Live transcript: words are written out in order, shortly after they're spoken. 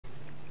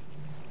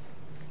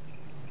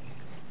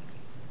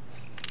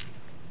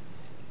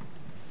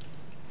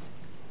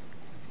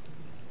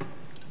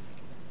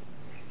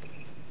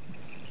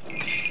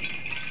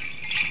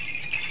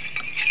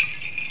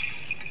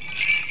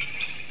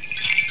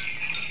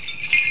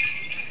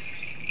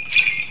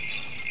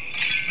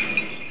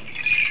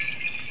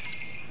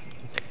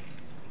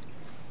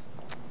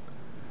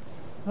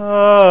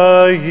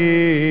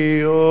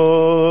Aios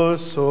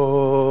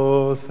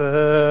o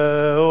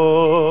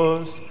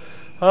Theos,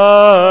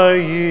 Aios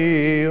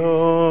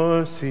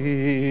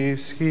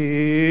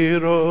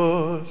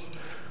ischiros,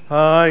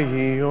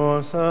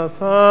 Aios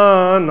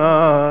athanatos,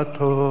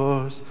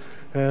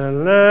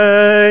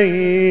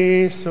 eleison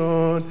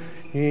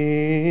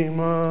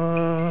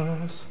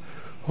imas.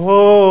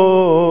 Holy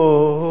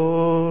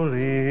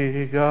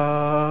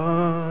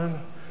God,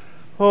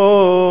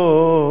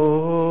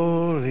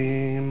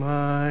 holy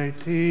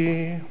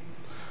mighty,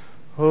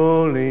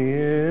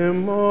 holy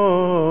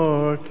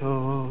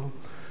immortal,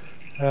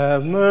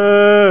 have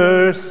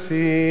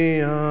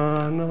mercy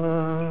on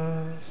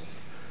us.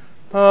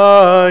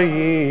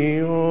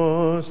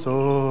 Aios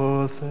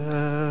o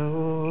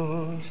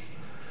Theos,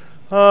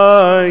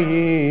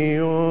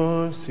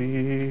 Aios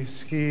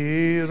ischiros,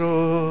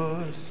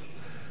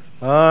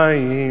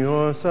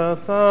 Aios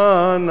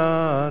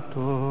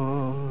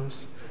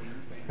athanatos,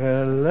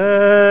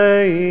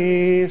 eleison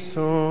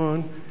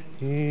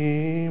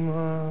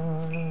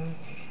imas.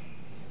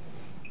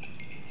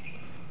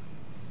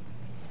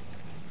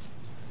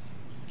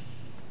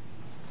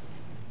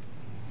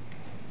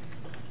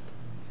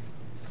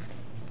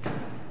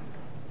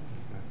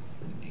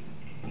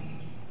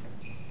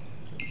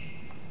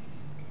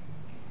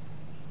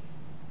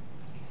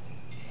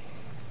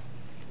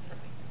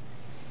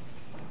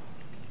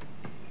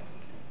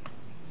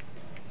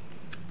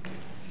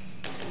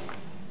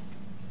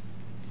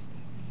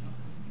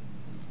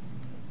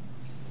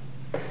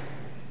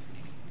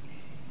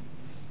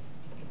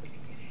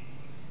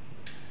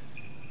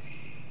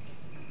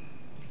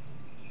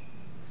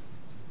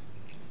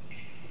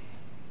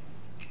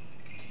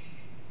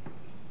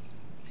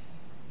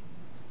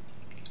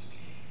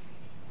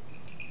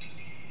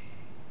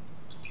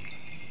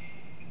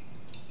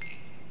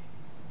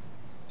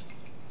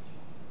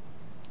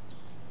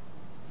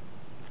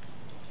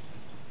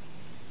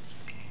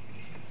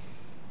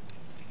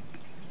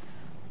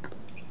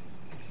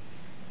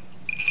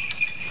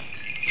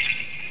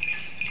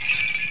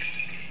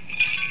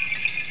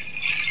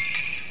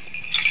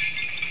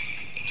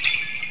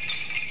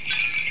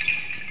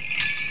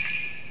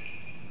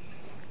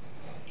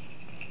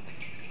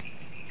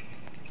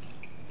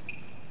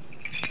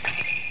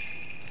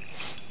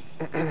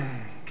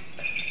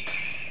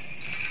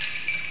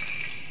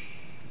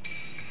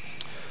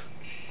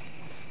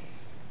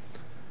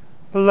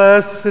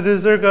 Blessed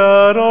is our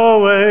God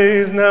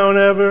always, now and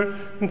ever,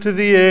 and to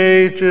the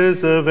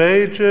ages of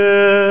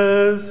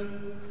ages.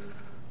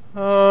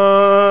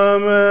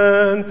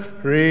 Amen.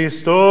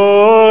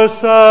 Christos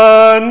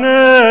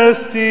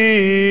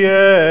anesti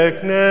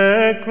ek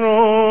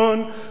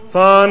nekron,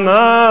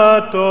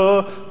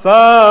 thanaton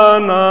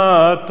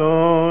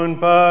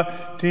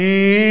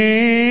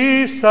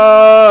patis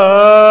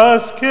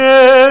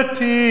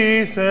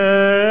ascetis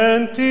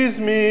entis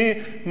mi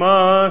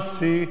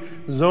masi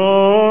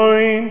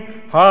zoin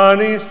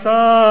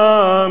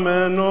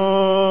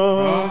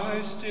harisamenos.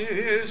 Christ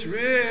is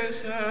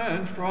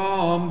risen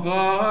from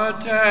the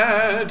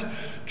dead,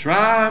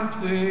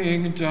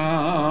 trampling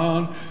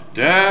down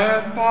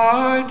death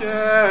by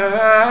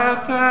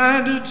death,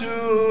 and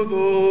to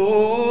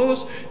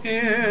those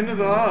in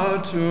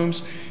the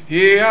tombs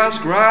he has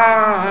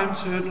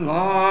granted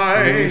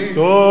life.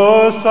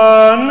 Christos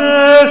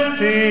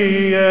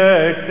anesti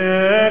ek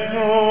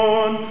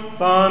nekron,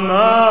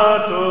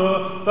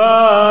 thanaton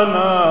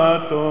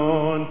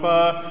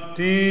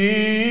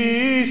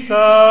patis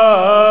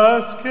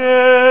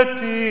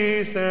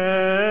ascetis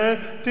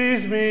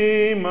entis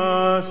mi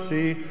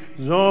masi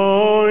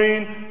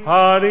zoin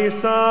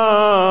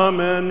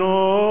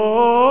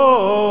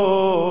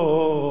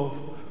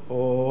harisamenos.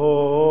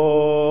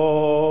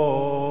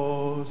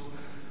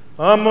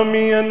 Άμα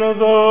μίαν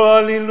οδό,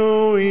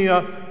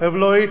 αλληλούια,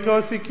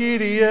 ευλογητός η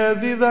Κύριε,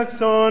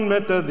 δίδαξον με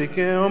τα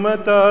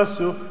δικαιώματά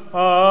σου,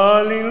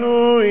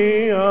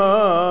 αλληλούια.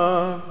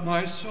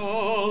 My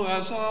soul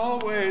has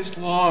always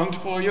longed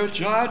for your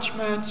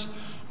judgments,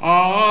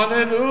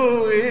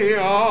 Alleluia.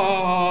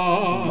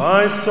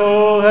 My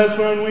soul has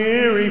grown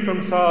weary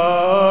from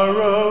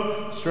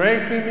sorrow,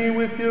 strengthen me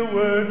with your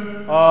words,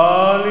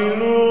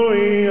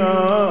 Alleluia.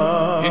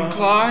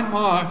 Incline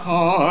my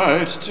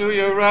heart to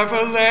your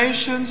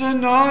revelations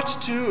and not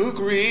to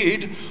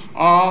greed,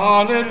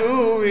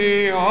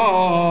 Alleluia.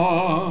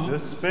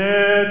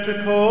 Despair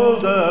took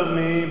hold of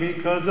me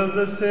because of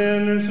the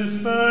sinners who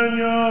spurn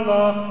your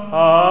law,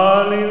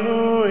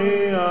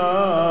 Alleluia.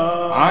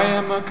 I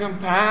am a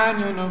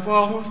companion of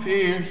all who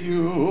fear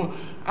you,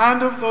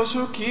 and of those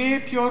who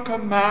keep your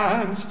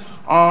commands,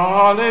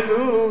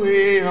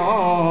 Alleluia.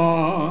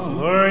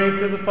 Glory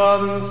to the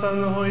Father, and the Son,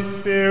 and the Holy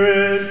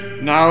Spirit,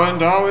 now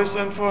and always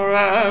and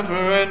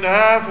forever and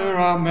ever.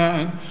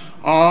 Amen.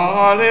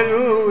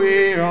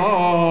 Alleluia.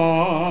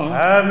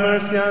 Have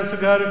mercy on us, O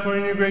God,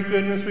 according to your great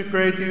goodness, we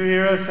pray to you,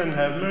 hear us, and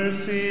have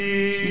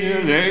mercy.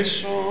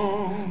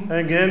 Eleison.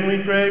 Again we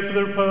pray for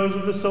the repose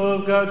of the soul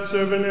of God's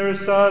servant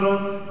Aristotle,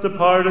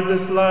 departed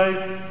this life,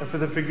 and for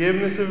the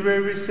forgiveness of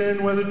every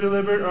sin, whether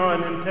deliberate or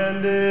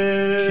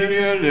unintended.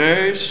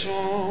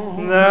 Eleison.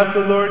 that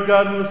the Lord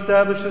God will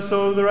establish the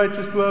soul of the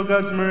righteous dwell,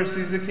 God's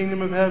mercies, the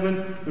kingdom of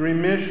heaven, the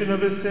remission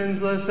of his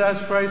sins. Let us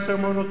ask Christ, our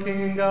mortal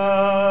King and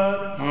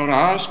God.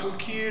 Orasco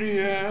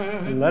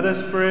Kyrie. Let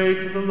us pray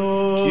to the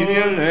Lord. Kyrie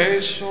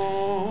eleison.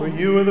 For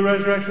you are the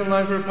resurrection and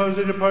life, repose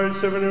your departed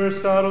servant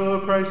Aristotle, O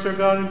Christ our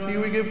God, and to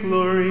you we give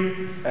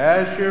glory,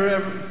 as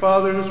your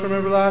Father is from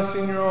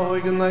everlasting, your all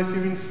holy and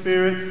life-giving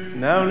Spirit,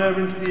 now and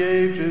ever into the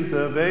ages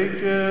of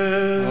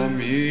ages.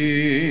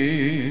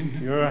 Amen.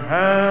 Your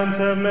hands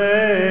have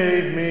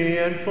made me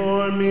and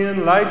formed me,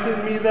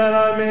 enlighten me that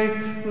I may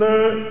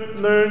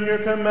learn your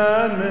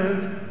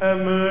commandments. Have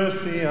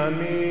mercy on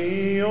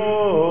me,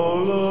 O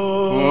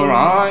Lord. For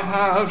I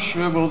have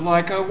shriveled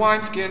like a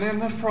wineskin in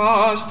the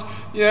frost,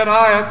 yet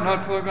I have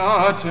not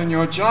forgotten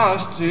your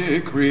just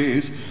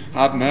decrees.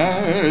 Have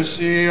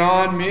mercy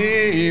on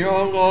me,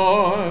 O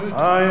Lord.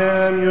 I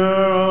am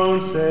your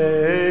own,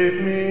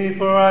 save me,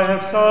 for I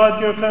have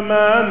sought your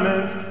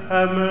commandments.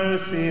 Have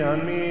mercy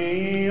on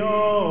me,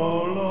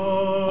 O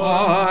Lord.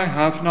 I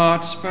have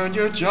not spurned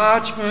your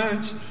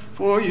judgments,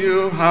 for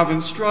you have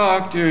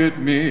instructed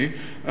me.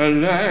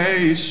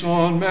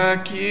 Eleison me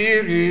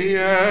Kyrie.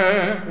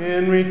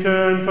 In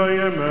return for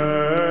your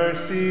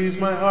mercies,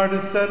 my heart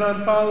is set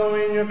on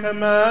following your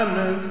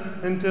commandments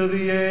until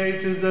the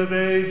ages of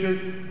ages.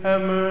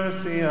 Have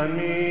mercy on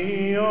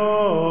me,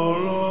 O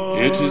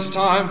Lord. It is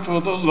time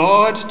for the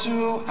Lord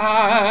to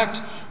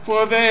act,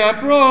 for they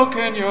have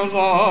broken your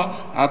law.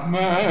 Have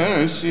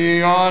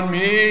mercy on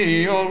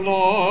me, O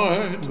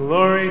Lord.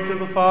 Glory to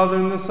the Father,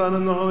 and the Son,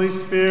 and the Holy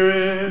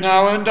Spirit.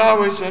 Now and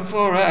always and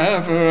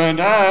forever and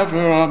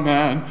ever.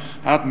 Amen.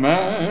 Have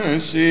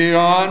mercy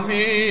on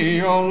me,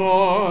 O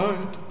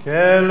Lord.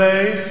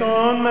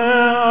 Eleison me,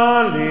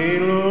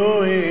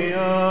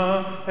 alleluia.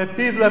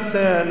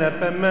 Epivlepsen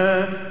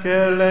epeme.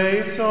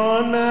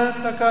 Eleison me,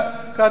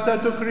 kata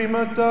tu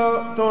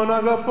krimata ton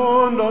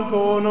agapondo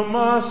ton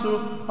masu.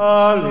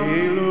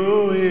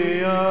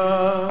 Alleluia.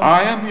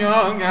 I am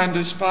young and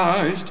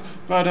despised,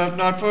 but have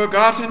not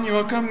forgotten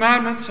your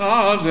commandments.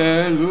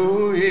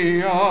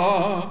 Alleluia.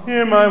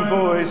 Hear my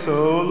voice,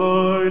 O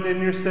Lord,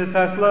 in your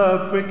steadfast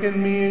love.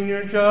 Quicken me in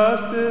your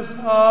justice.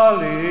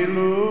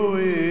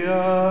 Alleluia.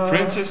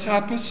 Princes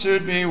have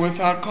pursued me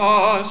without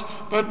cause,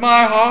 but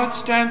my heart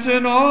stands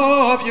in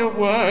awe of your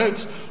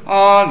words.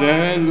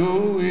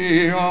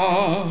 Alleluia.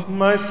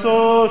 My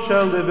soul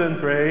shall live and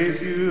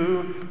praise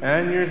you,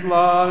 and your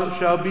law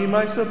shall be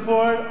my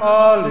support.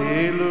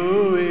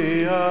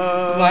 Alleluia.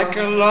 Like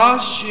a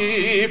lost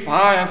sheep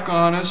I have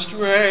gone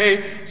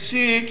astray.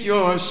 Seek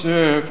your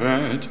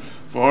servant,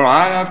 for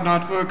I have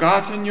not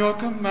forgotten your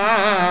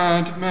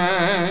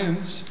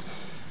commandments.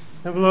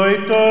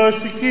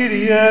 Ευλογητός η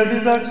Kyrie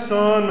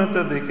διδαξών με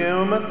τα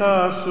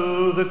δικαιώματά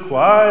σου. The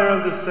choir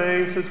of the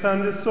saints has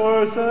found the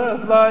source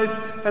of life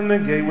and the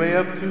gateway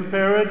up to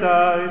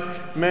paradise.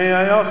 May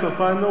I also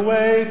find the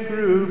way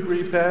through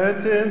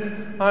repentance.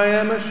 I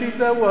am a sheep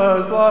that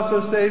was lost,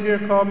 O Savior,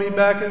 call me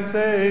back and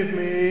save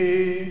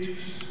me.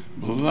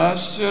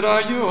 Blessed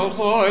are you, O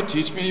Lord,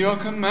 teach me your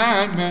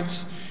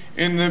commandments.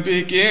 In the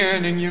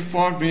beginning you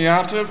formed me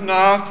out of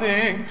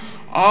nothing,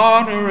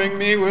 honoring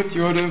me with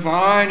your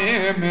divine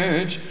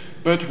image.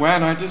 But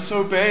when I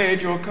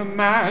disobeyed your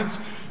commands,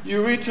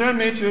 you returned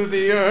me to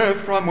the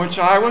earth from which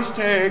I was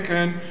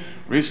taken.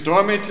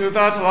 Restore me to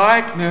that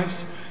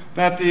likeness,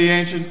 that the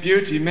ancient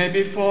beauty may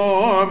be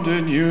formed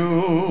in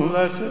you.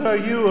 Blessed are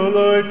you, O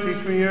Lord,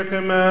 teach me your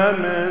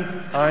commandments.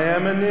 I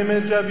am an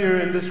image of your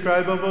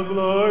indescribable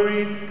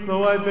glory,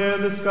 though I bear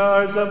the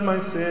scars of my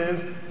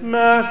sins.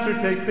 Master,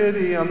 take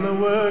pity on the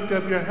work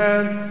of your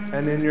hands,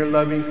 and in your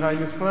loving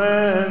kindness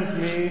cleanse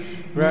me.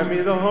 Grant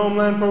me the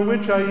homeland for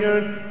which I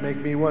yearn. Make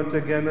me once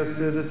again a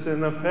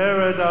citizen of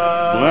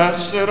paradise.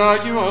 Blessed are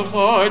you, O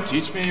Lord,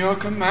 teach me your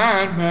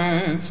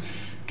commandments.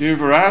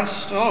 Give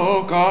rest,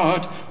 O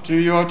God, to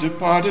your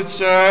departed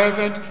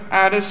servant,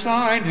 and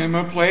assign him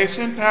a place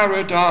in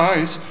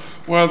paradise,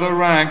 where the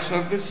ranks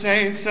of the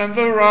saints and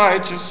the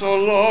righteous, O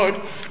Lord,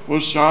 will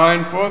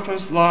shine forth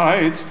as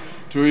lights.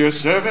 To your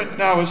servant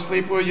now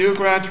asleep will you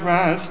grant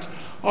rest,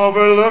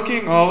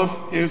 overlooking all of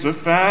his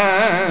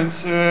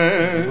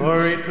offenses.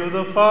 Glory to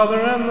the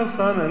Father, and the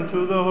Son, and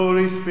to the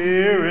Holy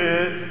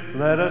Spirit.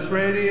 Let us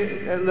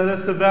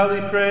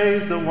devoutly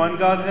praise the one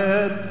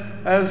Godhead,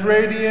 as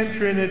radiant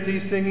Trinity,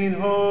 singing,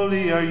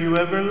 Holy are you,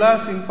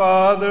 everlasting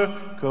Father,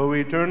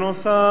 co-eternal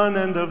Son,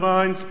 and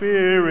divine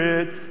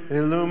Spirit.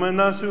 Illumine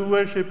us who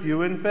worship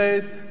you in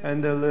faith,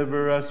 and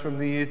deliver us from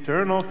the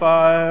eternal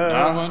fire.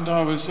 Now and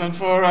always and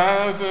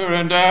forever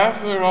and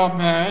ever.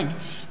 Amen.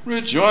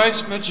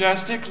 Rejoice,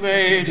 majestic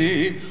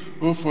Lady,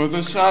 who for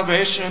the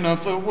salvation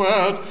of the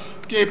world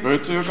gave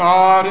birth to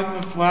God in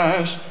the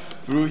flesh.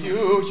 Through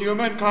you,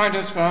 humankind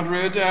has found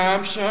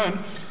redemption.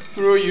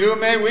 Through you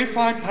may we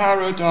find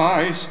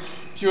paradise,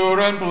 pure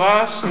and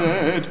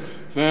blessed.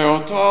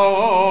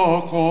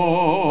 Theotokos.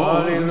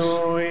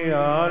 Alleluia,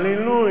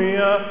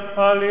 alleluia,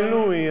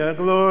 alleluia.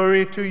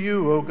 Glory to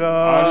you, O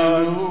God.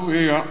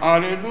 Alleluia,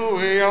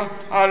 alleluia,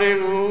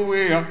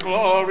 alleluia.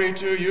 Glory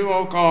to you,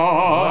 O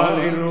God.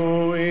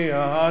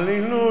 Alleluia,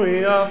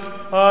 alleluia,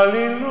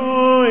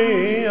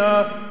 alleluia.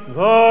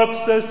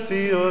 Doxa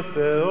si o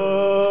Theos.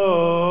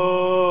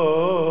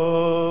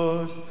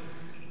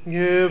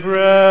 Give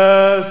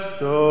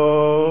rest,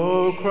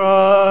 O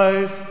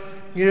Christ,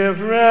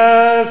 give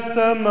rest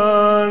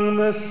among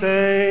the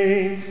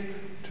saints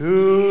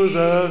to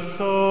the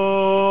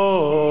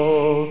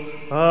soul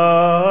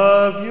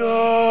of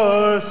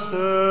your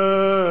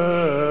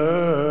servant,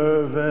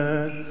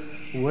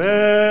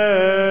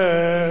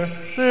 where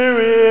there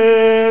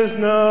is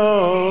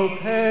no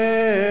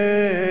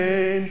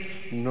pain,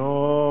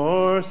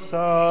 nor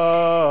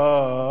sorrow,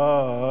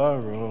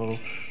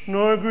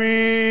 nor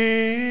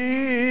grieving,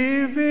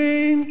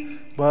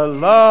 but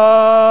life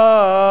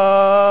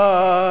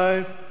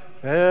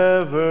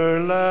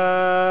everlasting.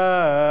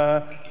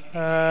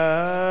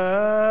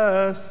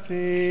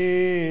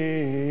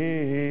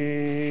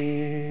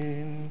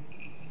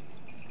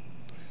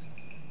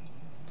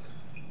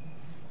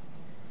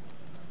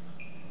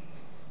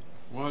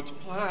 What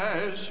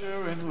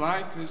pleasure in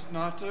life is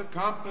not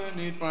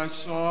accompanied by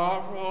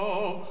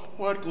sorrow?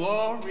 What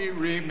glory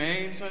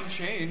remains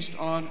unchanged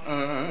on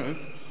earth?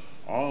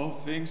 All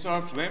things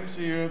are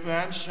flimsier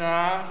than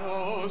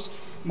shadows,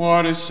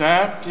 more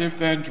deceptive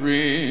than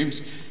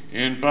dreams.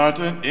 In but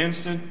an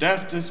instant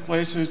death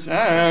displaces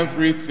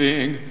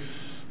everything.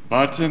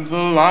 But in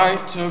the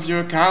light of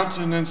your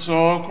countenance,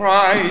 O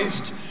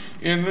Christ,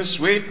 in the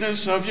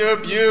sweetness of your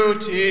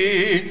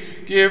beauty,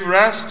 give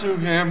rest to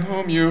him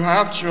whom you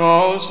have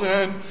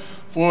chosen,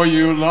 for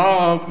you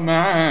love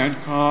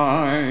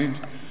mankind.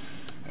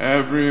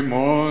 Every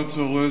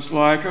mortal is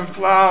like a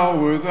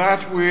flower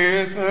that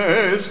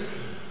withers,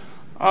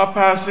 a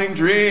passing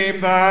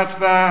dream that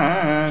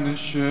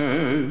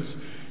vanishes.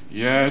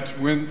 Yet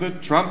when the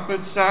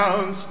trumpet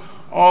sounds,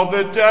 all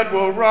the dead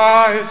will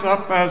rise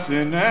up as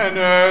in an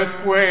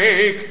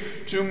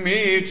earthquake to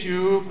meet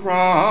you,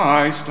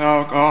 Christ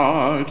our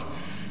God.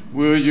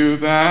 Will you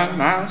then,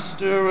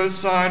 Master,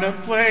 assign a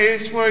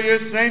place where your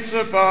saints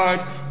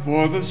abide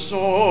for the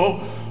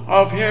soul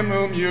of him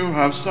whom you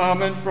have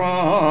summoned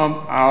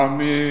from our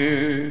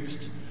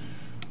midst?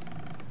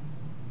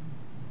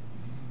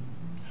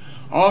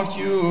 All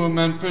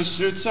human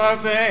pursuits are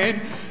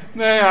vain,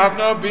 they have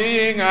no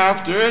being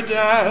after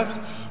death.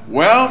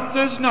 Wealth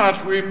does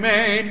not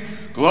remain,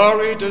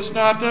 glory does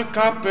not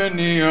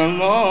accompany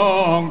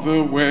along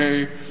the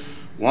way.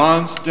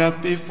 Once death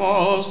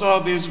befalls,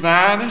 all these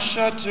vanish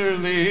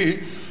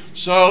utterly.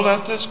 So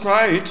let us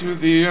cry to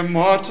the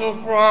immortal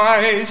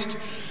Christ.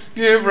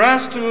 Give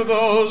rest to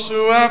those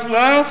who have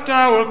left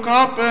our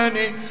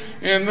company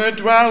in the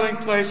dwelling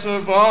place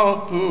of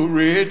all who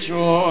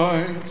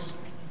rejoice.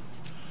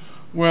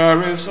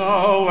 Where is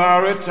all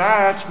our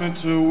attachment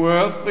to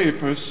worldly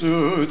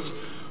pursuits?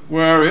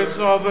 Where is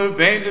all the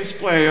vain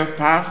display of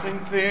passing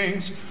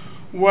things?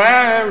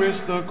 Where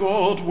is the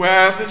gold?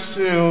 Where the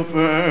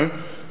silver?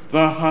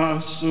 The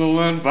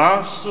hustle and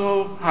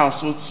bustle,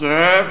 household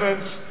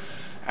servants?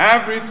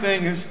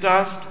 Everything is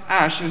dust,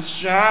 ashes,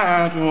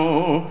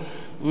 shadow.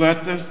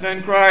 Let us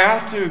then cry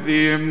out to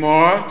the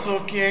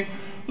immortal King,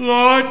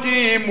 Lord,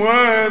 deem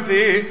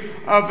worthy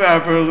of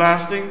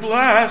everlasting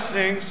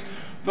blessings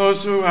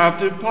those who have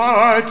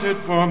departed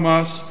from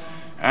us,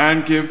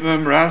 and give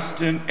them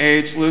rest in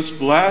ageless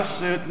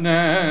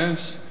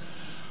blessedness.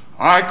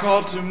 I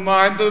call to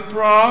mind the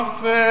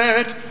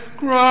prophet,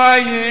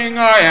 crying,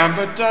 I am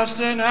but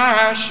dust and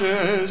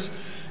ashes.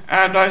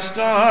 And I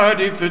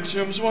studied the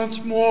tombs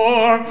once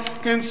more,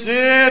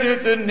 considered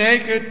the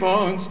naked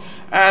bones,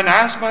 and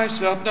asked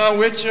myself now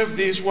which of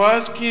these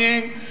was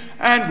king,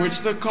 and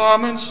which the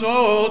common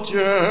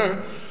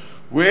soldier,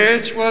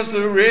 which was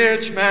the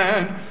rich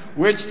man,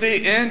 which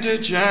the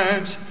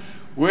indigent,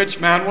 which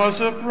man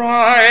was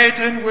upright,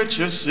 and which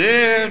a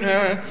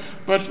sinner.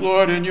 But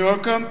Lord, in your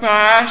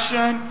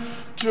compassion,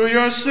 to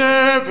your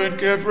servant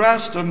give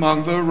rest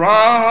among the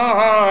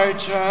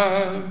righteous.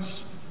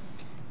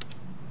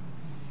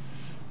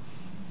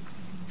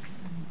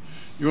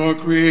 Your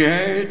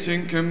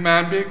creating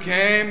command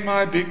became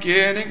my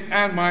beginning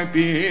and my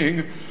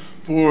being,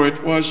 for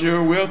it was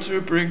your will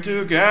to bring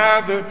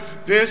together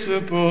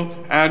visible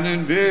and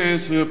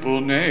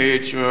invisible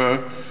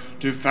nature.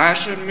 To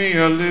fashion me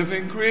a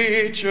living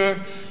creature,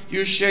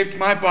 you shaped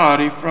my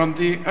body from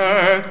the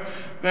earth,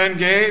 then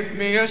gave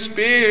me a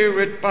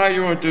spirit by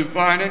your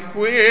divine and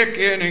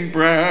quickening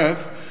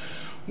breath.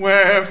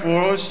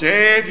 Wherefore, O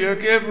Savior,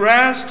 give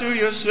rest to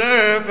your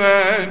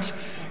servant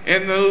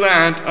in the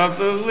land of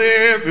the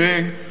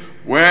living,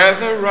 where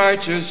the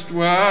righteous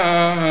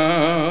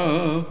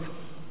dwell.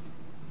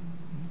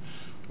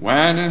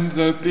 When in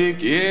the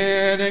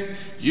beginning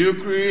you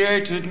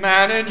created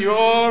man in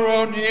your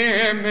own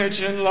image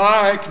and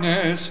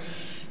likeness,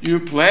 you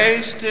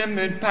placed him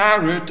in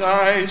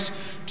paradise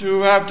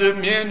to have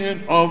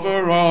dominion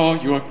over all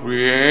your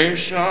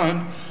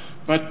creation.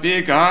 but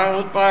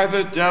beguiled by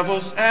the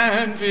devil's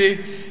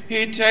envy,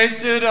 he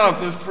tasted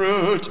of the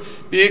fruit,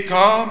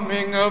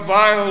 becoming a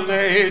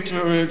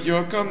violator of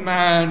your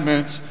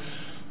commandments.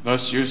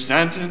 Thus you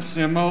sentenced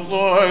him, O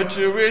Lord,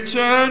 to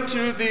return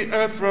to the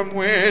earth from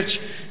which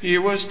he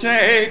was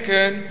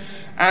taken,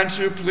 and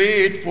to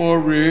plead for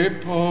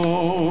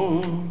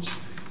repose.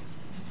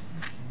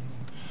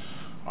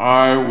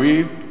 I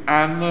weep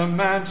and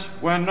lament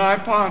when I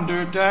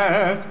ponder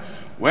death,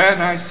 when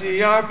I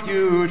see our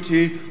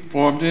beauty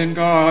formed in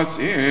God's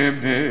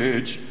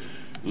image,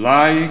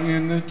 lying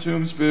in the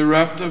tombs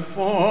bereft of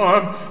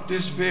form,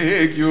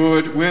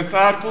 disfigured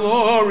without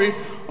glory.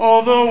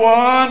 Oh, the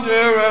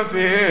wonder of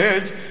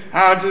it!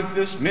 How did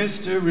this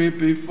mystery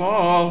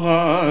befall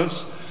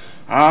us?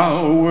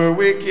 How were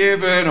we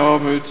given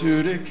over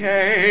to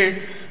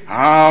decay?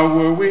 How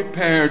were we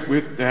paired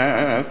with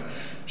death?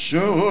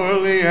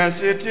 Surely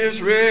as it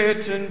is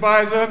written,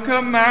 by the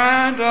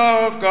command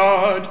of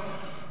God,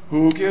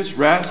 who gives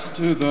rest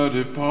to the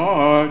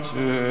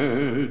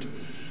departed.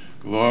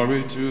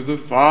 Glory to the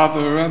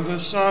Father, and the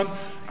Son,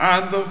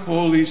 and the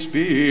Holy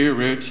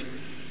Spirit.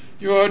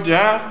 Your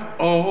death,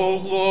 O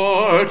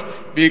Lord,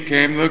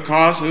 became the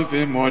cause of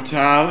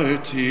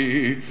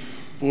immortality.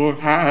 For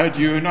had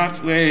you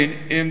not lain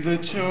in the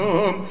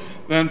tomb,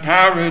 then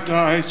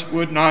paradise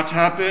would not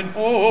have been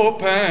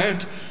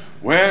opened.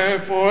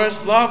 Wherefore,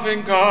 as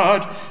loving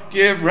God,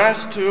 give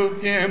rest to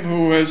him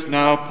who is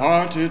now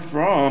parted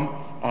from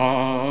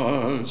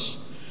us.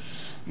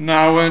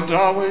 Now and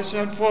always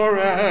and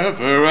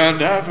forever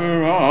and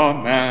ever,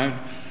 amen.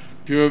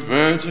 Pure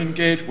Virgin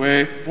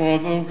gateway for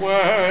the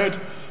Word,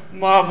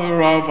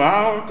 Mother of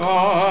our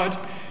God,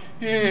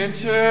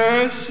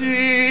 intercede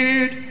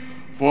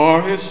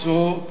for his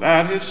soul,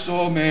 that his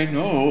soul may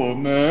know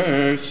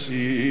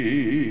mercy.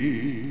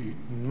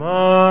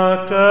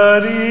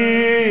 Μακαρία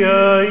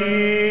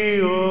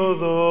η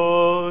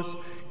οδός,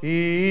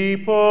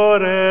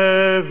 υπορεύει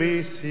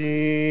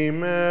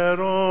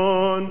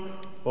σήμερον,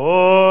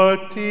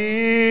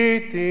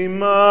 ότι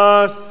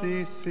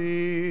τιμάσισι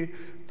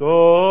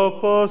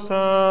τόπος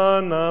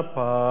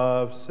αναπαύσεως.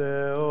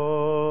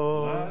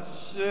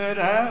 Blessed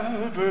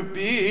ever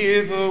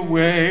be the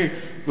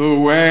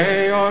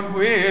way on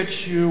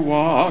which you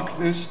walk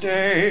this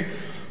day,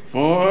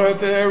 for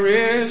there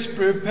is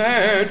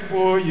prepared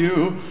for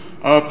you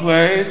a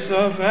place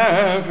of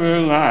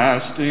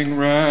everlasting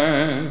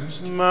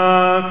rest.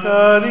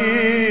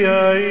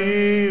 Μακαρία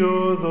η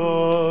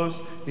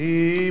οδός,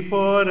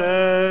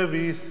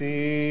 υπορεύει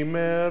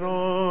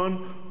σήμερον,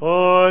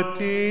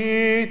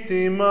 ότι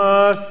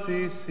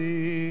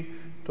τιμάσισι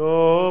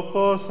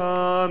τόπος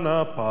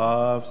αναπαύσεως.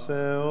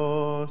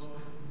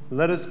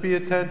 Let us be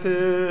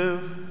attentive.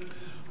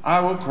 I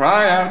will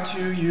cry out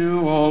to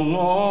you, O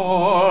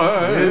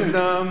Lord.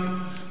 Wisdom.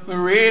 The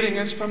reading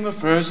is from the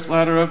first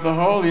letter of the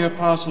Holy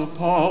Apostle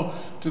Paul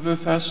to the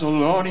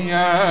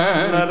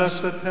Thessalonians. Let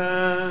us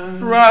attend.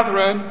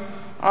 Brethren,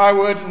 I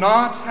would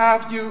not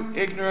have you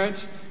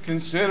ignorant,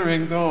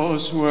 considering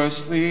those who are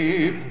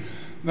asleep,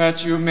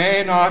 that you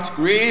may not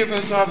grieve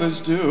as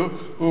others do,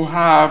 who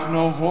have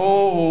no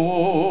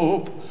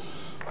hope.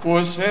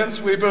 For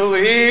since we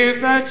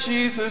believe that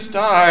Jesus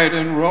died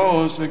and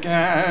rose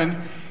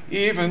again,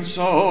 even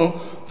so,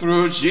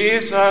 through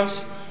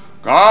Jesus,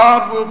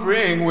 God will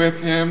bring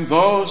with him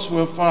those who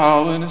have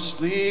fallen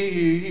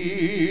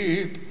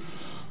asleep.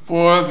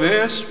 For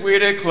this we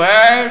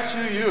declare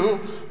to you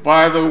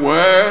by the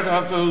word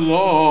of the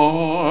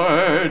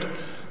Lord,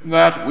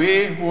 that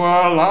we who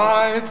are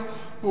alive,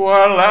 who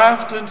are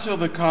left until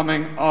the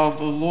coming of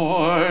the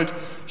Lord,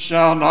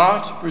 shall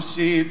not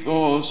precede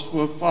those who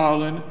have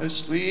fallen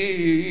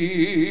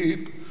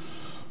asleep.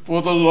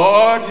 For the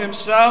Lord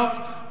himself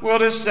will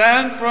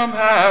descend from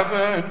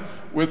heaven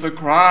with a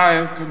cry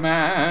of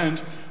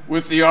command,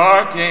 with the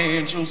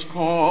archangel's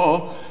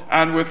call,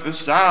 and with the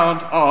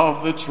sound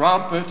of the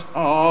trumpet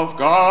of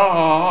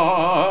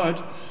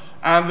God.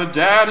 And the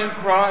dead in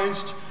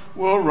Christ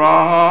will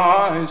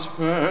rise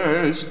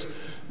first.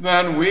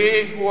 Then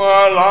we who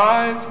are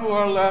alive, who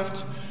are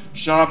left,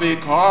 shall be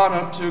caught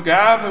up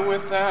together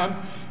with them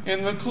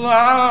in the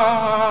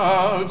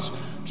clouds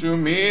to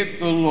meet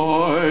the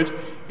Lord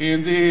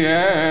in the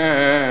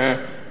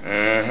air.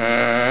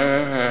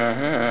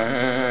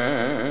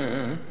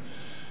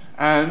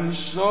 And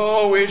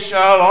so we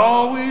shall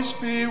always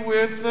be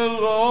with the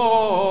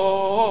Lord.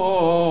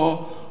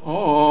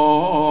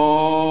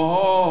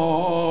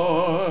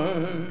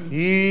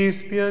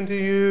 Peace be unto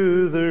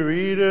you, the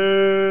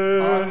reader.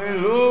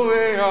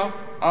 Alleluia,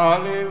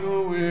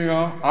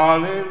 alleluia,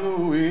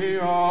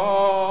 alleluia.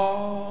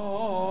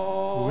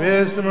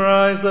 Wisdom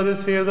arise, let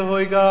us hear the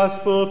Holy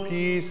Gospel.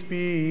 Peace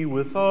be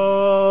with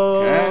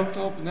all.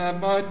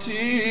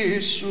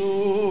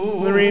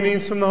 The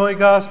readings from the Holy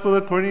Gospel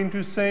according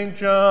to St.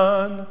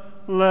 John.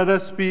 Let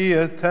us be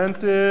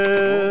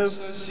attentive.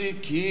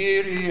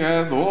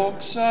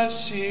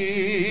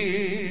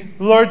 The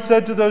Lord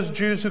said to those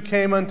Jews who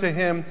came unto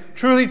him,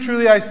 Truly,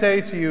 truly, I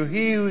say to you,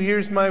 he who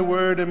hears my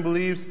word and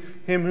believes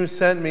him who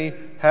sent me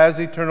has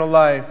eternal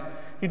life.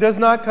 He does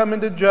not come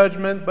into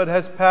judgment, but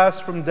has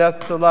passed from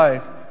death to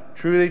life.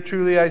 Truly,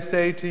 truly, I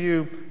say to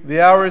you, the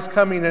hour is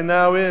coming, and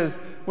now is,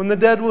 when the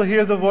dead will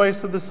hear the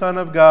voice of the Son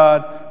of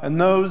God, and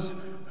those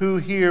who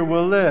hear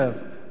will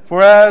live.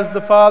 For as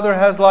the Father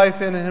has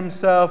life in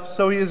himself,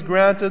 so he has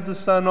granted the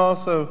Son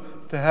also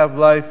to have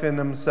life in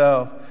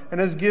himself, and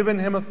has given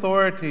him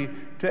authority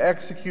to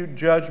execute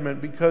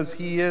judgment, because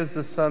he is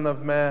the Son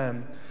of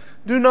Man.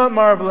 Do not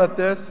marvel at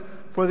this,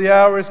 for the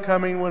hour is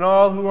coming when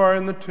all who are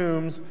in the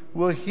tombs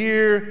will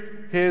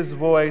hear his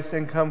voice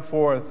and come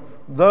forth,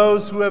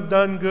 those who have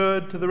done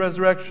good to the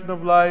resurrection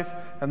of life,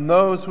 and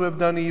those who have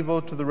done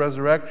evil to the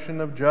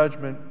resurrection of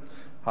judgment.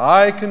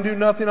 I can do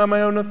nothing on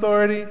my own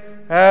authority.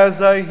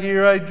 As I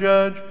hear, I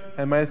judge,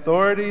 and my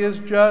authority is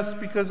just,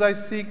 because I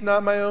seek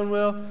not my own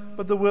will,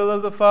 but the will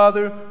of the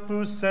Father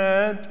who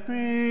sent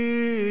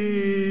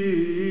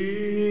me.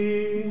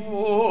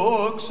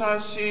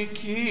 Oxasi,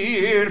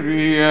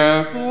 Kyrie,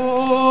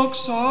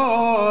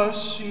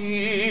 oxasi.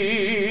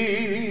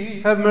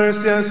 Have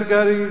mercy on us, O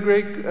God,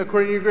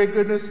 according to your great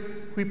goodness.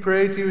 We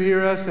pray to you,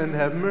 hear us, and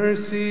have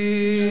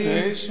mercy.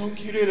 Eleison,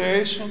 Kyrie,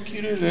 eleison,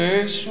 Kyrie,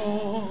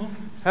 eleison.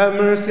 Have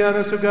mercy on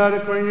us, O God,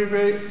 according to your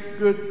great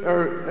good.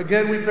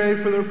 Again, we pray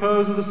for the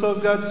repose of the soul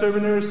of God's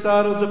servant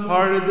Aristotle,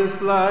 departed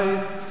this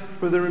life,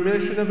 for the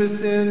remission of his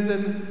sins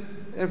and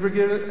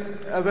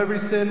forgiveness of every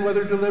sin,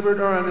 whether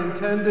deliberate or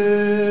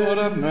unintended. Lord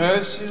have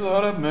mercy,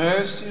 Lord have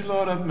mercy,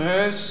 Lord have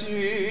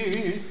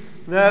mercy.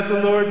 That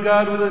the Lord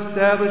God will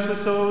establish the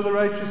soul of the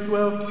righteous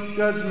dwell,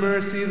 God's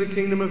mercy, the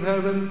kingdom of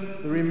heaven,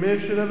 the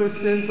remission of his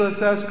sins. Let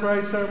us ask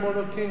Christ, our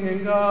mortal King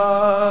and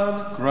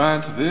God.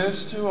 Grant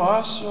this to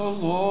us, O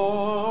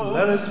Lord.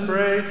 Let us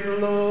pray to the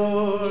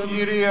Lord.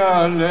 Kyrie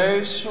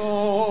eleison.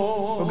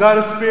 O God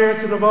of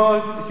spirits and of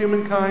all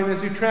humankind,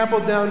 as you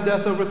trampled down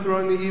death,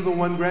 overthrowing the evil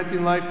one,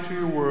 granting life to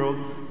your world,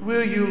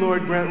 will you,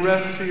 Lord, grant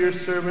rest to your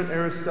servant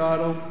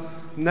Aristotle,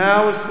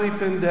 now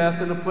asleep in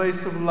death, in a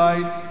place of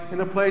light, in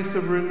a place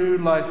of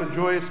renewed life, a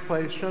joyous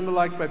place, shunned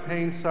alike by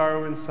pain,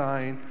 sorrow, and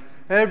sighing.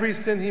 Every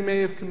sin he may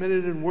have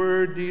committed in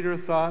word, deed, or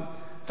thought,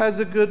 has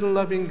a good and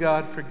loving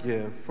God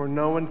forgive. For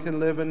no one can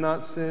live and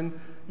not sin.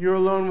 You're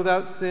alone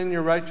without sin.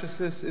 Your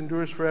righteousness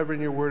endures forever,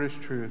 and your word is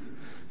truth.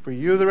 For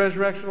you, the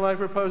resurrection of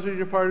life, repose your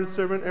departed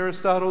servant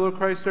Aristotle, O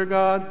Christ our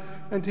God,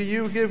 and to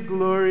you give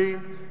glory,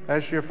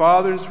 as to your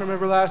fathers from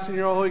everlasting,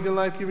 your holy and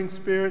life-giving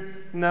Spirit,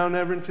 now and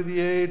ever into the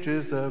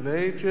ages of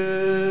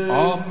ages.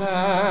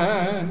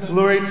 Amen.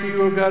 Glory to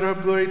you, O God, our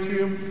glory to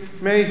you.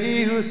 May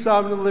he who is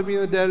sovereign of the living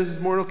and the dead, as his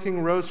mortal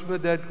King rose from the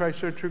dead,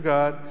 Christ our true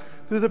God,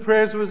 through the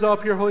prayers of his all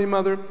pure Holy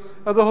Mother,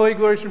 of the holy,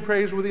 glorious, and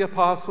praiseworthy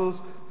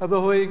apostles, of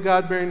the holy,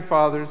 God-bearing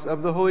fathers,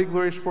 of the holy,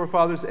 glorious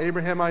forefathers,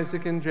 Abraham,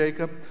 Isaac, and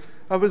Jacob,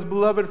 of his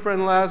beloved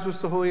friend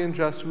Lazarus, the holy and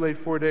just, who lay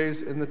 4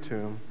 days in the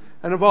tomb,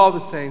 and of all the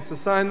saints,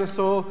 assign the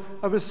soul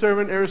of his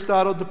servant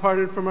Aristotle,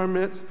 departed from our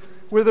midst,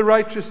 where the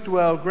righteous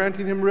dwell,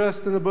 granting him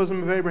rest in the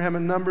bosom of Abraham,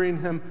 and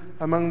numbering him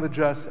among the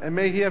just. And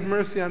may he have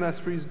mercy on us,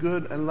 for he is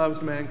good and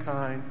loves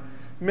mankind.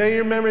 May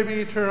your memory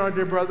be eternal, our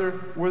dear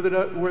brother,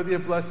 worthy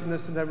of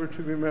blessedness and ever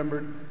to be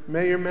remembered.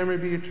 May your memory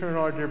be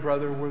eternal, our dear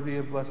brother, worthy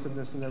of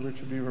blessedness and ever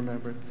to be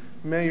remembered.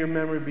 May your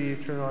memory be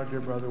eternal, our dear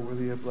brother,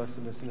 worthy of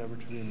blessedness and ever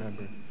to be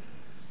remembered.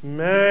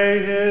 May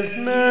his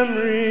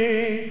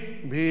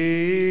memory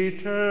be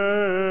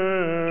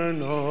eternal.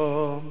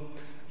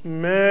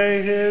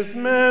 May his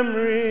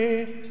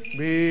memory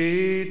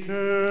be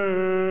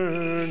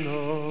eternal.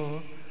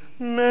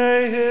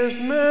 May his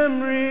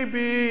memory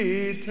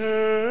be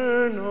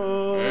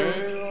eternal.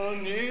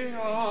 Eonia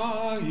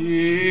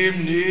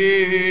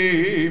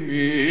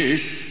imnimi,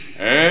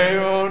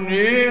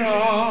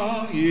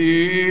 Eonia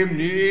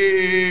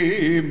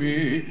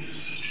imnimi,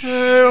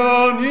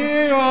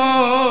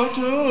 Eonia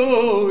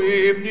tu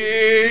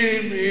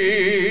imnimi.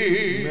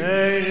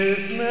 May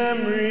his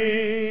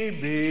memory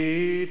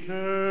be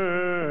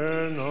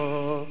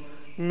eternal.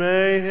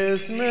 May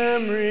his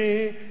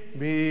memory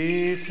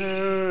be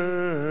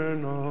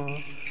eternal.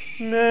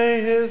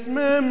 May his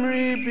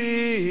memory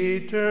be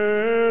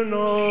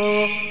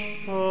eternal.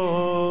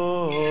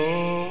 Oh.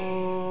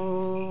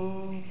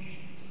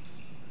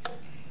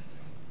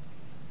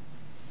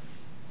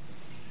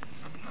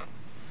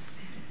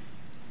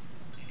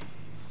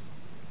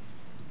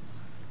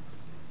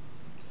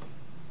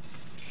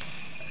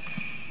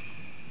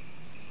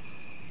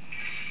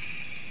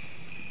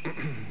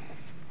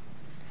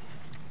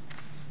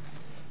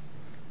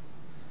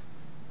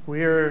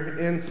 We are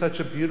in such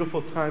a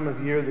beautiful time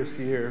of year this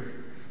year,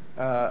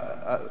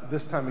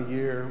 this time of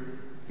year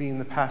being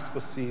the Paschal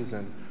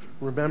season,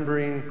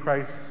 remembering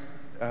Christ,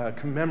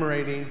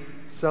 commemorating,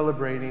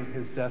 celebrating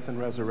his death and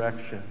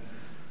resurrection.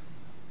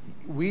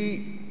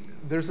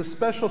 There's a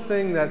special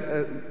thing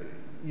that,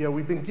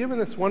 we've been given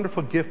this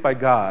wonderful gift by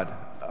God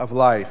of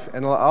life,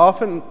 and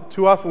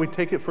too often we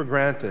take it for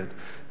granted.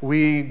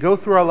 We go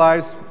through our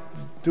lives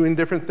doing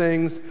different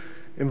things,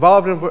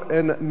 involved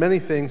in many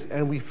things,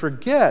 and we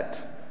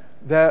forget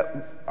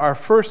that our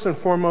first and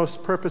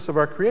foremost purpose of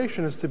our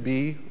creation is to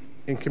be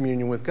in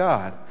communion with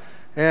God.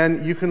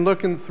 And you can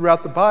look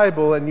throughout the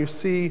Bible and you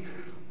see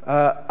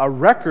a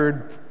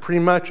record pretty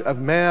much of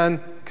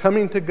man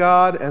coming to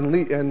God and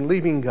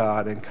leaving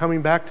God, and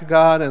coming back to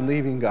God and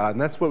leaving God.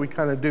 And that's what we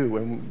kind of do,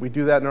 and we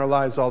do that in our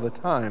lives all the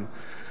time.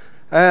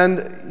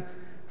 And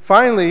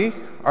finally,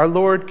 our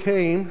Lord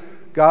came,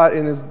 God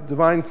in his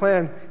divine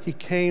plan, he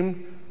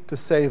came to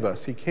save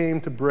us. He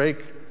came to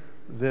break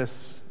the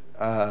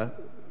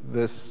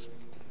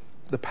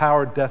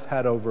power death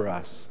had over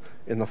us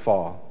in the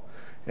fall.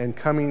 And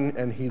coming,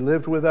 and he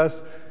lived with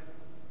us.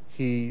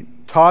 He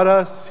taught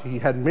us, he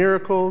had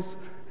miracles,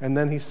 and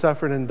then he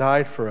suffered and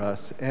died for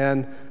us.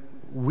 And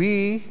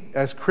we,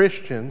 as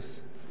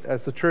Christians,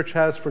 as the church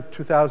has for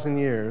 2,000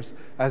 years,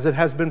 as it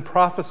has been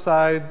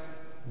prophesied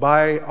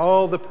by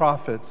all the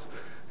prophets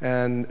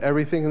and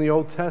everything in the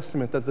Old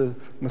Testament, that the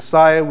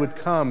Messiah would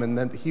come and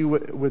that he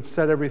would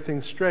set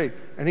everything straight.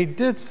 And he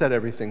did set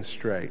everything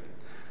straight.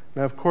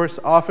 Now, of course,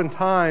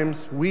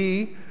 oftentimes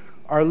we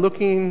are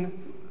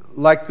looking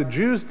like the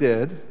Jews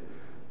did,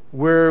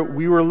 where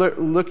we were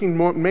looking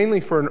mainly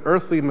for an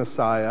earthly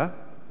Messiah,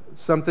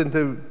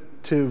 something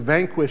to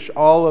vanquish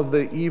all of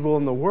the evil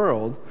in the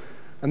world.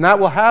 And that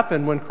will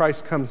happen when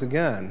Christ comes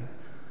again.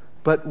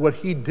 But what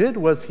he did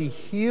was he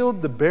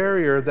healed the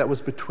barrier that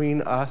was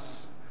between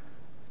us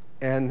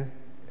and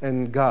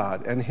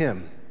God and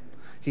him.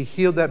 He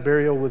healed that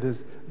barrier with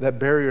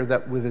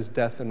his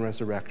death and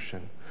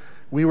resurrection.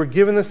 We were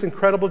given this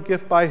incredible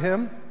gift by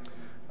him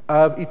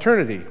of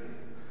eternity.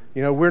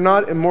 You know, we're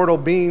not immortal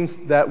beings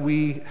that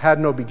we had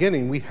no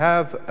beginning. We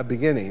have a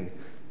beginning,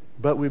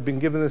 but we've been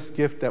given this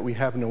gift that we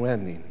have no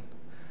ending.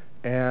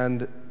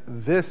 And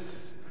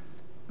this,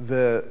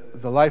 the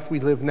life we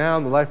live now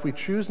and the life we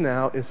choose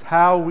now, is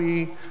how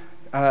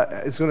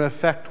is going to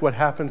affect what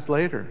happens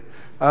later.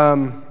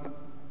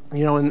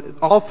 You know, and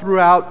all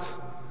throughout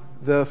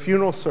the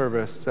funeral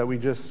service that we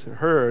just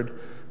heard,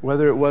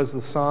 whether it was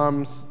the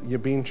Psalms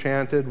being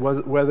chanted,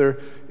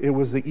 whether it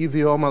was the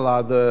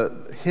Idiomala,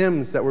 the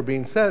hymns that were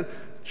being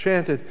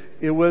chanted,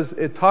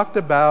 it talked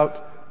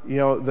about, you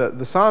know,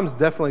 the Psalms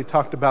definitely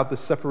talked about the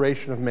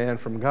separation of man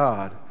from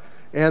God.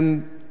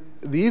 And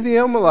the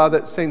Idiomala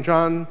that St.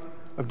 John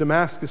of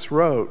Damascus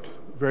wrote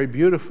very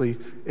beautifully,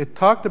 it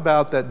talked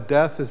about that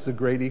death is the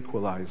great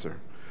equalizer.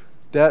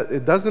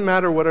 It doesn't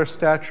matter what our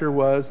stature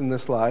was in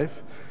this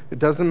life. It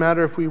doesn't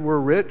matter if we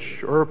were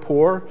rich or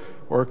poor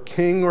or a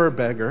king or a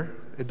beggar.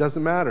 It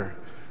doesn't matter.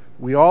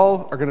 We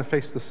all are going to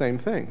face the same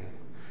thing.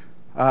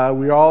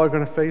 We all are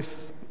going to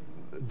face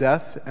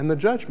death and the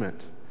judgment.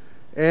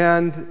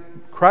 And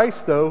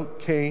Christ, though,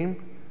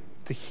 came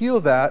to heal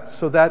that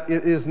so that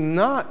it is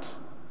not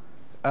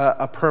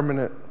a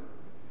permanent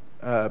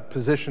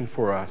position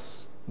for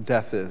us,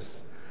 death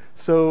is.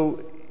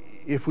 So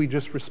if we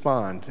just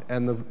respond,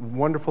 and the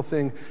wonderful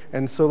thing,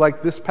 and so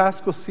like this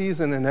Paschal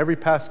season and every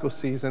Paschal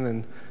season,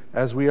 and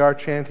as we are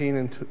chanting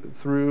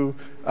and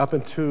up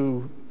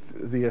into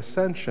the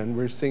Ascension,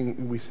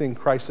 we sing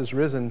Christ is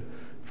risen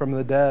from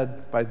the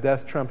dead, by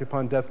death trump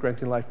upon death,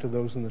 granting life to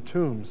those in the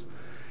tombs.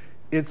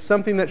 It's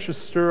something that should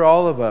stir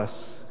all of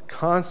us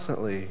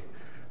constantly,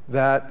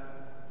 that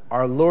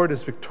our Lord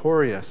is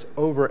victorious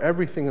over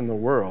everything in the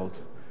world,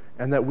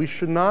 and that we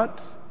should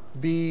not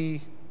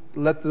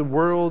let the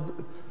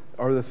world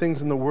or the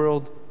things in the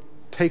world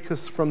take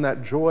us from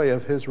that joy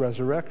of his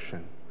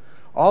resurrection.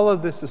 All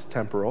of this is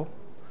temporal,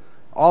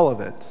 all of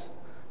it.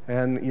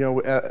 And, you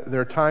know, there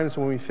are times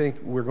when we think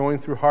we're going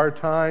through hard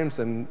times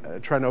and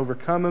trying to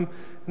overcome them,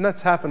 and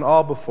that's happened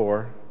all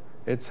before.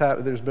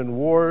 There's been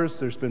wars,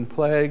 there's been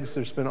plagues,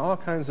 there's been all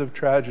kinds of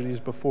tragedies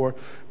before,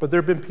 but there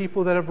have been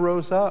people that have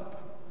rose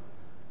up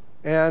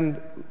and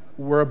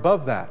were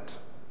above that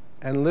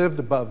and lived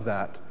above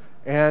that,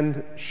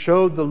 and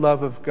showed the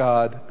love of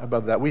God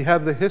above that. We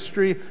have the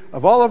history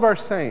of all of our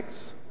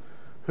saints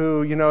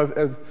who, you know,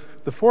 of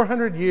the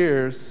 400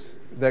 years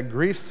that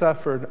Greece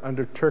suffered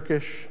under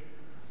Turkish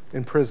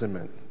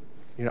imprisonment,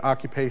 you know,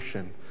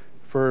 occupation.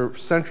 For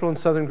central and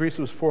southern Greece,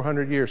 it was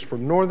 400 years. For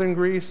northern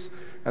Greece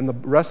and the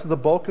rest of the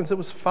Balkans, it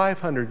was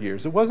 500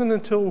 years. It wasn't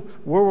until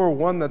World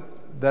War I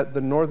that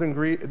the northern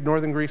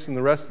Greece and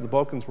the rest of the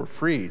Balkans were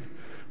freed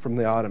from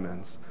the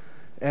Ottomans.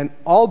 And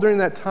all during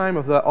that time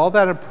of all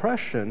that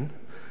oppression,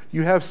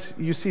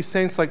 you see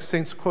saints like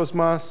Saint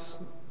Cosmas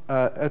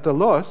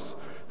Etalos,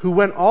 who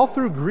went all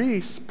through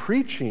Greece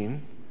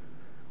preaching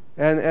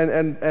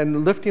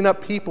and lifting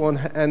up people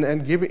and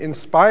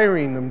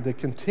inspiring them to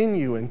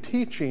continue and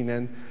teaching,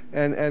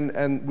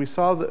 and we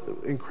saw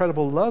the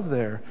incredible love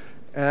there.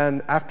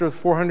 And after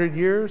 400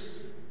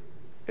 years,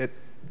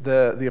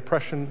 the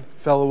oppression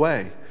fell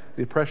away.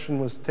 The oppression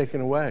was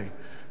taken away,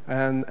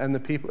 and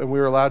we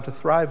were allowed to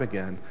thrive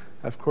again.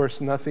 Of course,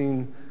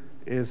 nothing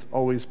is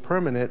always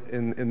permanent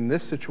in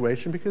this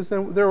situation, because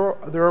there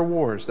are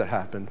wars that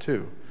happen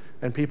too,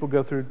 and people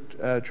go through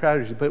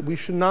tragedies. But we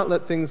should not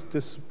let things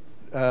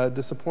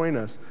disappoint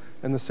us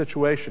in the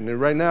situation. And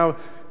right now,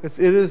 it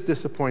is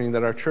disappointing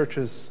that our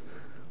churches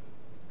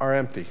are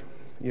empty,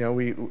 you know,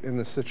 in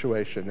this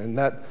situation, and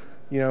that,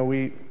 you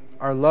know,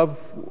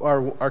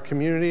 our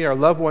community, our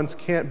loved ones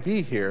can't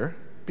be here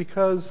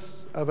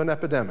because of an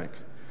epidemic.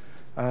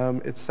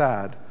 It's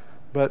sad.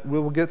 but we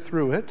will get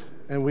through it,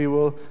 and we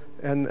will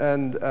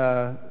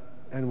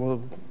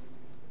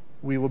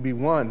we will be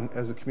one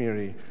as a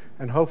community.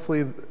 And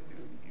hopefully,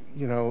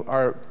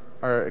 our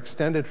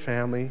extended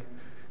family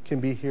can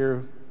be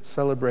here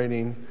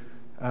celebrating,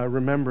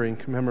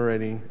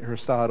 commemorating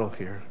Aristotle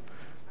here,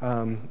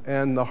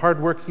 and the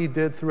hard work he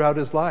did throughout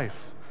his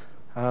life.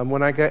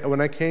 When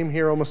I came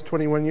here almost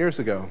 21 years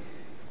ago,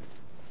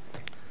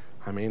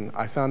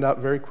 I found out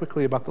very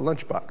quickly about the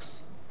lunchbox.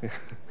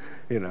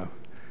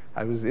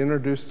 I was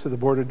introduced to the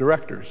board of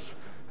directors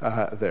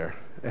there,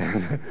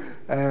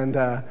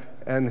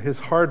 and his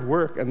hard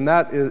work, and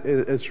that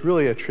it's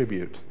really a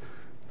tribute,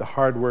 the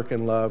hard work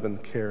and love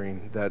and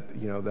caring that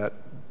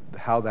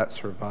how that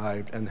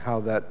survived and how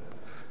that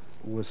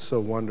was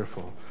so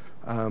wonderful.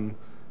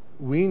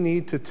 We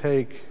need to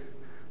take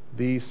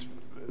these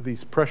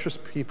precious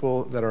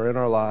people that are in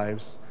our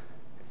lives.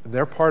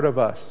 They're part of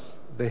us.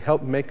 They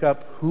help make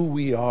up who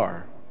we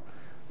are,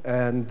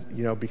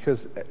 and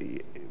because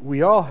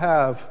we all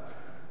have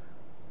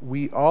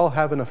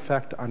an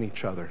effect on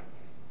each other,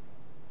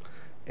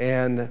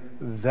 and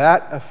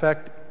that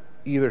effect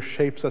either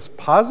shapes us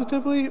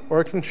positively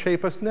or it can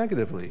shape us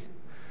negatively.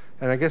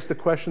 And I guess the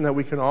question that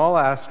we can all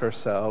ask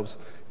ourselves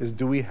is,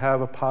 do we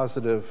have a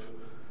positive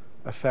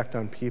effect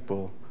on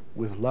people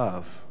with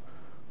love,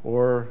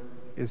 or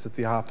is it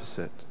the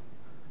opposite?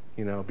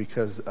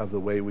 Because of the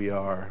way we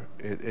are,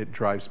 it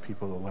drives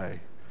people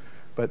away.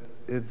 But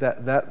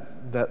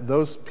that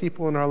those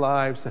people in our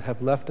lives that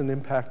have left an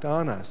impact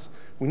on us,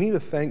 we need to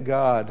thank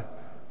God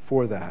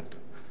for that.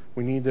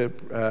 We need to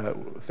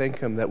thank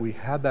Him that we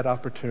had that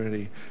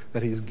opportunity,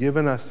 that He's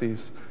given us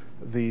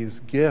these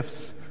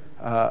gifts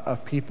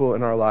of people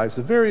in our lives,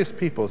 of various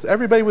peoples,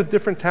 everybody with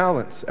different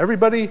talents.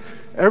 Everybody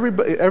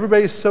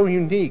is so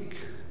unique,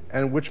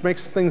 and which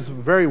makes things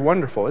very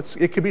wonderful.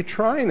 It can be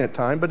trying at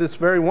times, but it's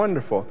very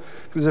wonderful,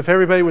 because if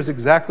everybody was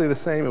exactly the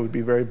same, it would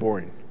be very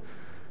boring.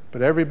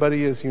 But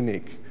everybody is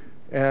unique,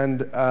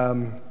 and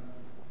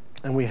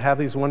we have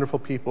these wonderful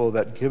people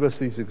that give us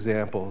these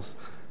examples,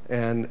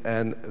 and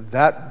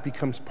that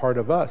becomes part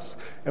of us,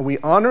 and we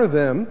honor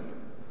them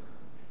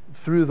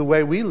through the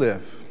way we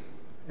live,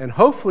 and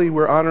hopefully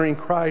we're honoring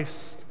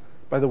Christ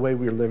by the way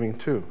we're living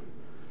too.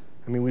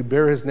 We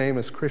bear His name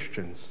as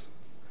Christians.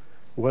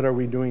 What are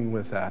we doing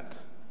with that?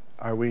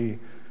 Are we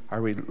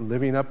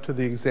living up to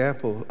the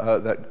example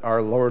that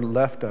our Lord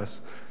left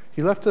us?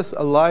 He left us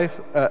a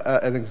life,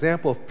 an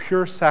example of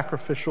pure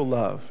sacrificial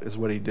love is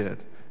what He did.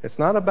 It's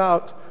not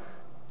about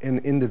an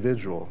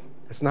individual.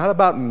 It's not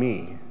about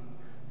me.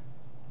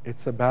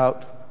 It's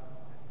about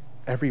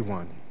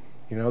everyone.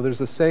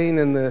 There's a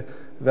saying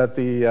that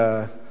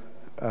the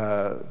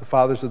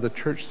fathers of the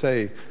church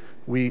say,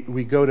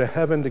 we go to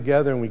heaven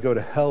together and we go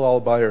to hell all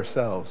by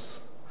ourselves.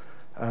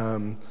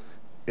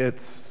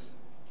 As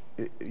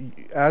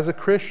a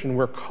Christian,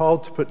 we're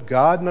called to put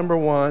God number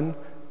one,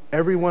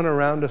 everyone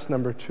around us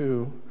number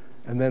two,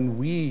 and then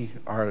we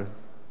are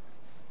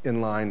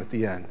in line at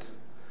the end.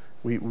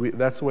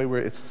 That's the way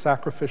it's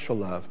sacrificial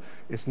love.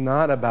 It's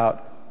not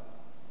about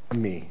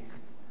me.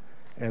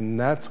 And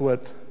that's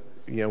what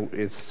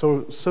is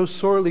so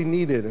sorely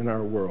needed in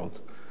our world.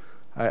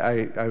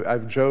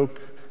 I've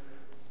joked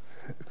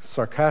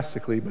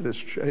sarcastically, but it's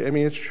true.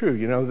 It's true.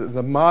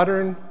 The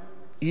modern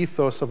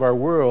ethos of our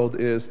world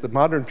is, the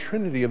modern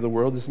trinity of the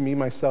world is me,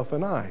 myself,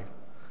 and I.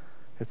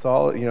 It's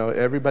all,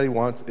 everybody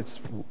wants, it's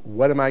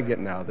what am I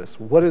getting out of this?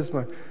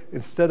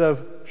 Instead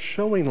of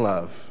showing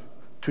love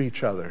to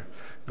each other,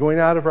 going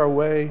out of our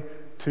way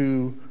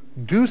to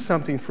do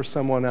something for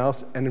someone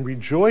else and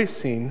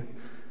rejoicing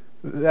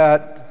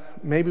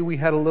that maybe we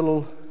had a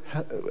little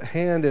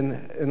hand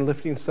in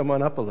lifting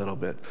someone up a little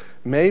bit.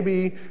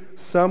 Maybe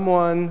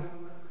someone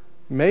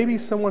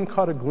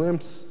caught a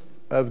glimpse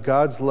of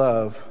God's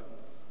love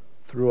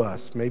through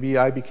us. Maybe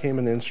I became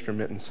an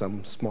instrument in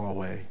some small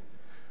way,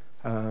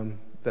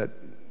 that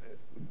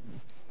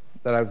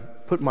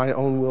I've put my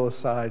own will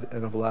aside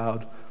and have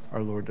allowed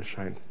our Lord to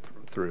shine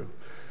through.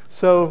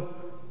 So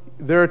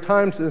there are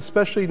times,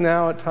 especially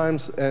now at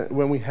times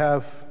when we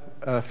have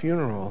a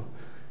funeral,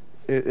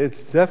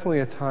 it's definitely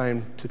a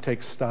time to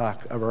take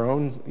stock of our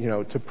own,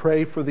 to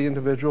pray for the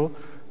individual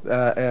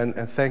and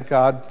thank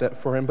God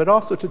for him, but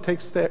also to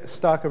take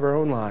stock of our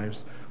own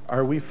lives.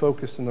 Are we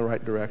focused in the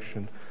right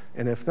direction?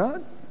 And if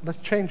not, let's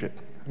change it.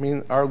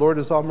 Our Lord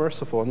is all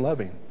merciful and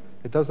loving.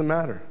 It doesn't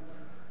matter.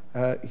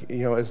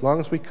 As long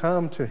as we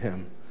come to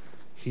Him,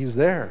 He's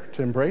there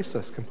to embrace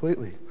us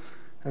completely.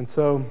 And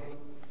so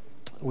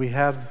we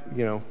have,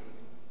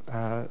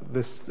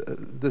 this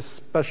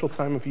special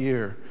time of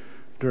year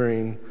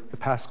during the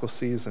Paschal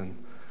season,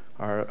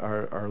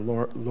 our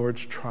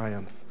Lord's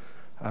triumph.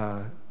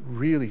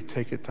 Really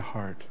take it to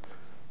heart,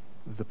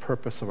 the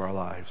purpose of our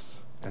lives,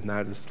 and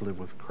that is to live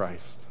with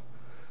Christ.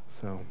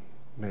 So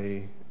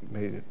may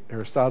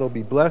Aristotle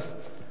be blessed,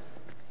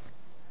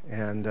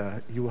 and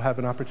you will have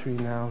an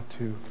opportunity now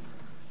to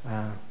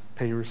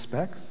pay your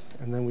respects,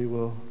 and then we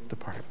will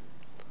depart.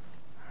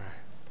 All right.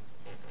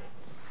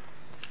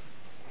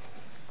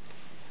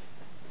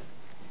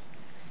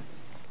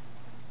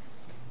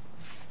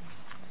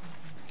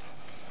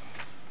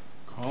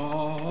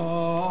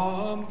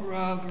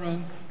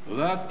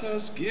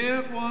 us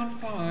give one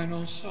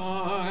final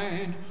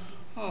sign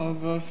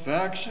of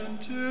affection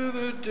to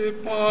the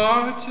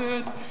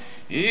departed,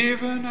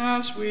 even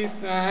as we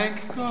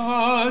thank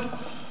God,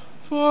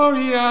 for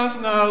he has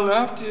now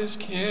left his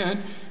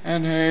kin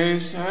and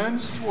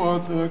hastens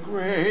toward the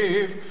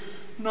grave,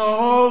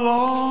 no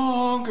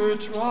longer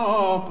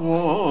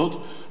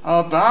troubled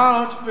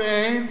about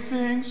vain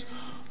things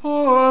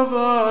or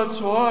the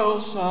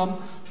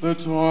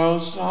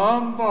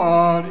toilsome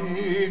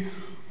body,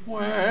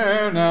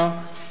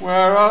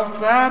 where a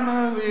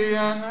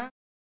family